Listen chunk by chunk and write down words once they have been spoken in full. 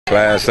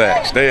Class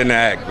act. Stay in the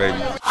act,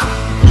 baby.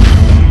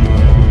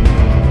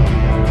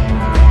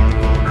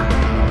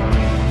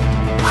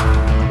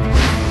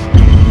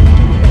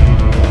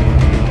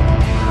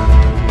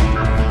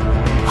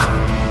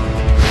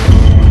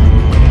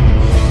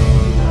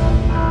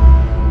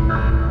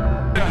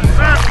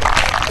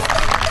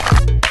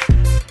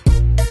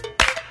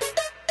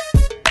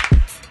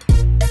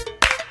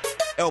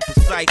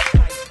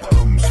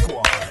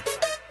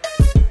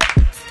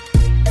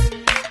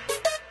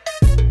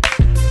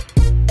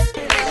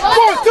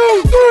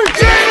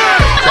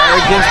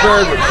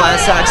 Ginsberg with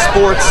Class Act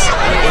Sports.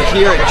 We're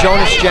here at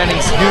Jonas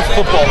Jennings Youth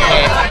Football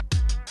Camp.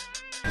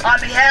 On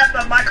behalf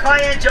of my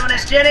client,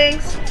 Jonas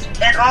Jennings,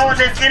 and all of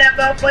his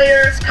NFL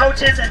players,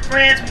 coaches, and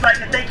friends, we'd like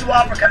to thank you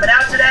all for coming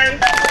out today.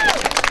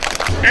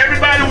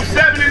 Everybody who's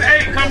 7 and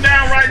 8, come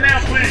down right now,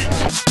 please.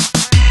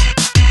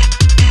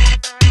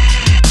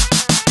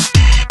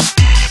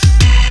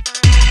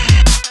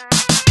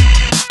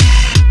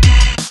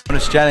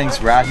 Jonas Jennings,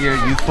 we're out here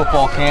at Youth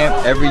Football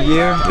Camp every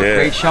year. Yeah.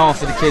 Great showing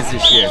for the kids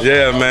this year.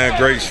 Yeah, man,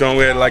 great showing.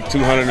 We had like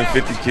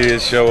 250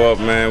 kids show up,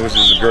 man, which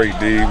is a great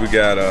deed. We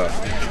got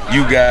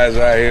you guys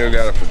out here, we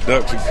got a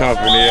production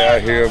company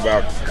out here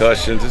about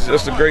concussions. It's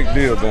just a great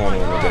deal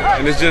going on today.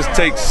 And it just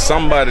takes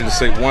somebody to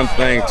say one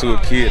thing to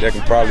a kid that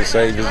can probably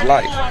save his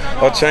life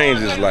or change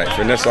his life.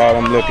 And that's all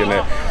I'm looking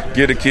at.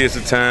 Give the kids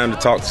the time to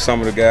talk to some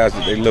of the guys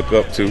that they look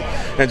up to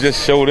and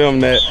just show them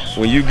that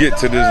when you get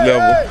to this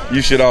level,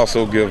 you should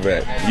also give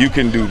back. You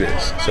can do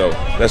this. So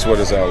that's what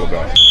it's all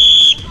about.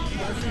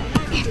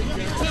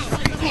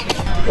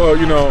 Well,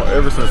 you know,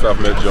 ever since I've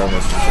met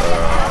Jonas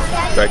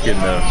back in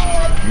the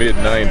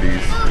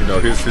mid-90s, you know,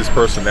 his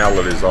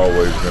personality has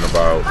always been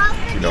about,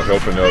 you know,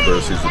 helping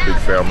others. He's a big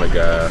family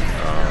guy,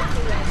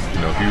 you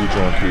know, huge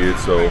on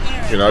kids. So,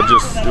 you know,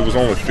 it was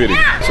only fitting.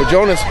 So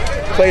Jonas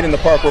played in the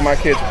park where my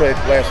kids played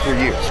the last 3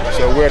 years.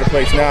 So we're at a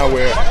place now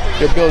where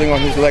they're building on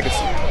his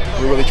legacy.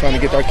 We're really trying to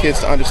get our kids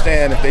to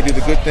understand if they do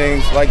the good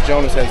things like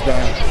Jonas has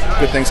done,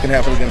 good things can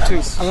happen to them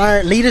too. I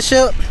learned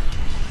leadership,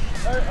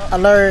 I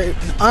learned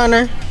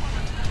honor,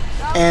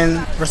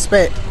 and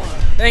respect.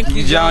 Thank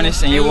you,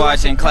 Jonas, and you're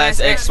watching Class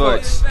X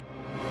Sports.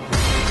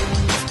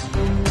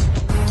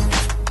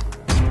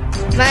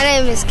 My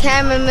name is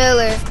Cameron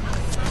Miller.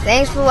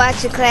 Thanks for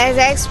watching Class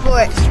X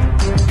Sports.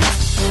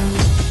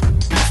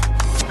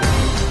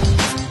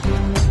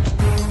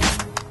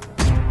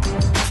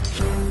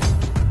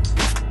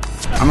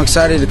 I'm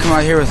excited to come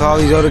out here with all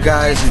these other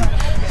guys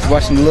and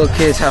watching the little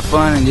kids have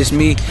fun and just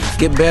me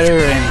get better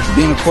and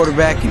being a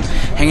quarterback and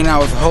hanging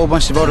out with a whole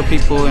bunch of other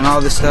people and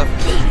all this stuff.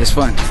 It's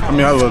fun. I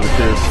mean, I love the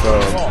kids.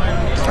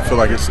 I feel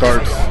like it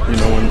starts, you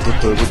know, with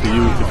the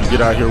youth. If you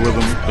get out here with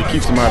them, it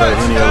keeps them out of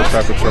any other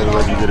type of trouble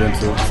that you get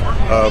into.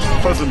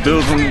 Plus, it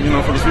builds them, you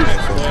know, for the future.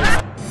 So.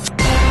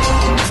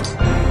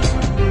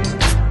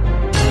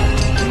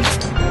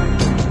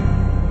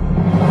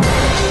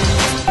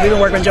 We've been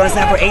working with Jonas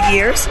now for 8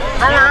 years.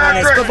 On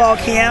his football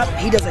camp,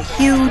 he does a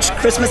huge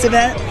Christmas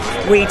event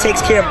where he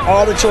takes care of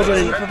all the children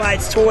and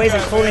provides toys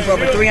and clothing for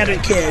over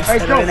 300 kids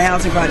that are in the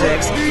housing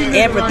projects.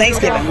 And for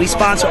Thanksgiving, we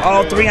sponsor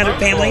all 300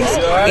 families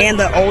and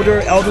the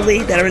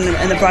elderly that are in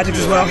the project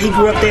as well. He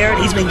grew up there,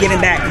 and he's been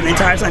giving back the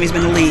entire time he's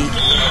been in the league.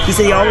 He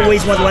said he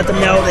always wanted to let them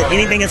know that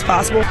anything is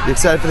possible. You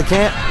excited for the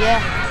camp?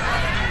 Yeah.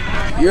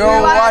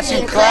 You're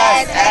watching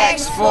Class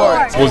X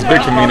Sports. It was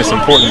big for me, and it's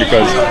important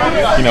because,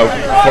 you know,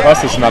 for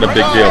us it's not a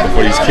big deal, but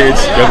for these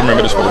kids, they'll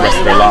remember this for the rest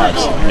of their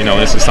lives. You know,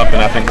 this is something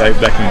I think that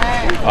can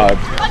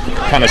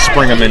kind of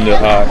spring them into,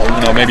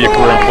 you know, maybe a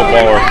career in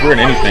football or a career in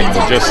anything,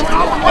 but just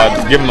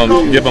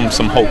give them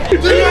some hope.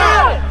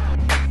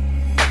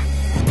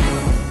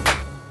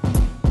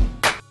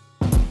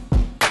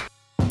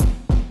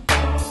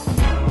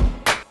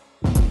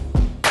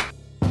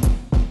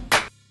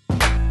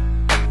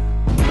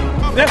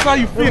 That's how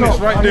you finish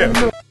right there.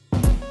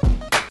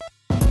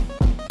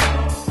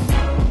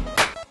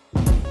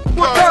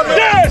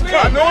 Yes!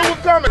 I know it was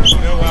coming.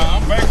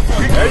 I'm back.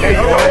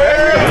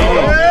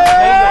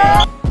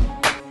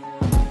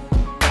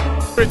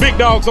 Big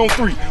dogs on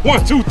 3.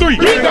 1, 2, 3.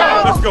 Big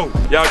dogs. Let's go.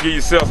 Y'all give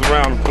yourselves a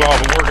round of applause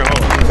for working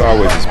hard. It's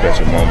always a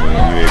special moment when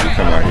you're able to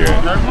come out here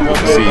and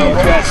see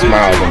the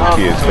smiles on the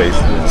kids' faces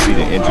and see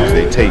the interest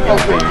they take in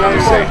things they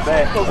say.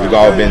 We've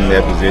all been in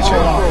that position.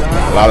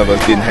 A lot of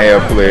us didn't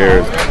have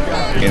players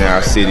in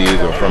our cities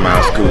or from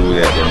our school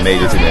that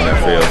made it to the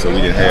NFL, so we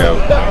didn't have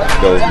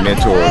those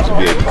mentors to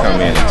be able to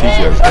come in and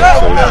teach us that.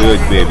 So it's good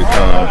to be able to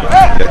come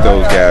and let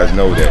those guys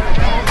know that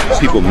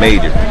people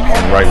made it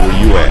and right where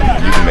you at,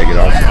 you can make it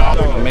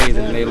also.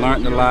 Amazing. They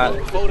learned a lot.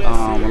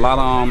 A lot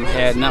of them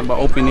had nothing but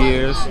open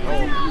ears.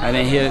 I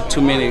didn't hear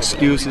too many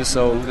excuses,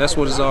 so that's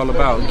what it's all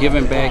about,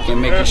 giving back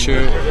and making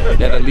sure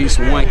that at least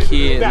one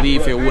kid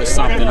leave here with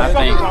something. I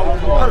think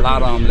a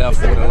lot of them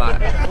left with a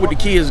lot. What the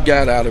kids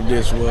got out of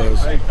this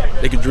was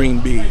they could dream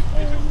big.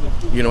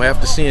 You know,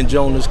 after seeing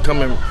Jonas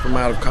coming from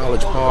out of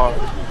College Park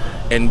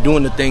and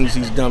doing the things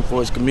he's done for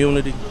his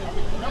community,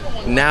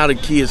 now the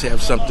kids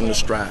have something to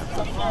strive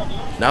for.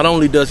 Not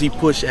only does he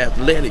push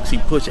athletics, he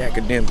pushes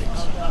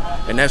academics.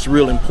 And that's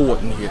real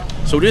important here.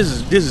 So this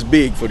is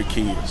big for the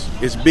kids.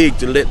 It's big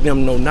to let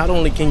them know not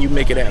only can you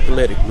make it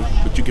athletically,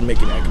 but you can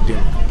make it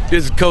academically.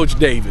 This is Coach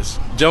Davis,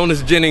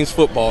 Jonas Jennings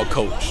football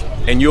coach,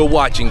 and you're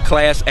watching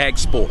Class Act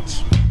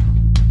Sports.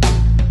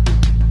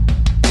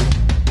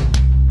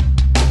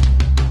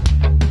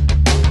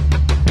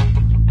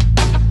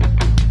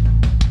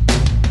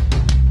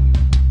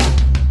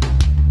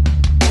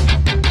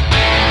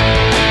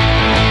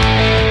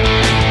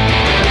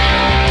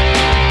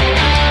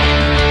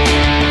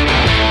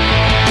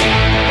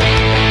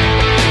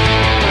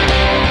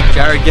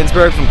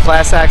 Ginsburg from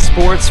Class Act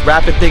Sports,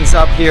 wrapping things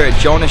up here at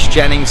Jonas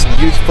Jennings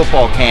Youth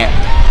Football Camp.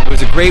 It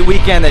was a great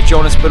weekend that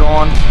Jonas put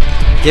on,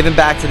 giving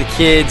back to the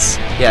kids.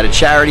 He had a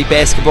charity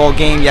basketball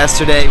game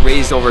yesterday,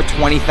 raised over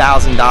 $20,000.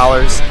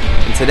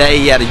 And today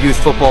he had a youth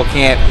football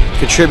camp,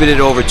 contributed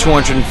over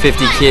 250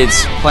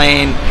 kids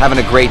playing, having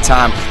a great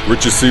time.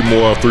 Richard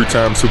Seymour,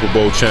 3-time Super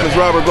Bowl champ. This is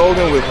Robert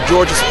Golden with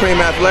Georgia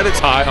Supreme Athletics.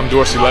 Hi, I'm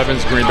Dorsey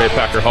Levens, Green Bay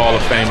Packer Hall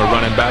of Famer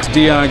running back.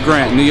 Deion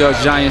Grant, New York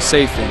Giants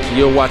safety.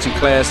 You're watching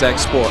Class Act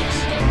Sports.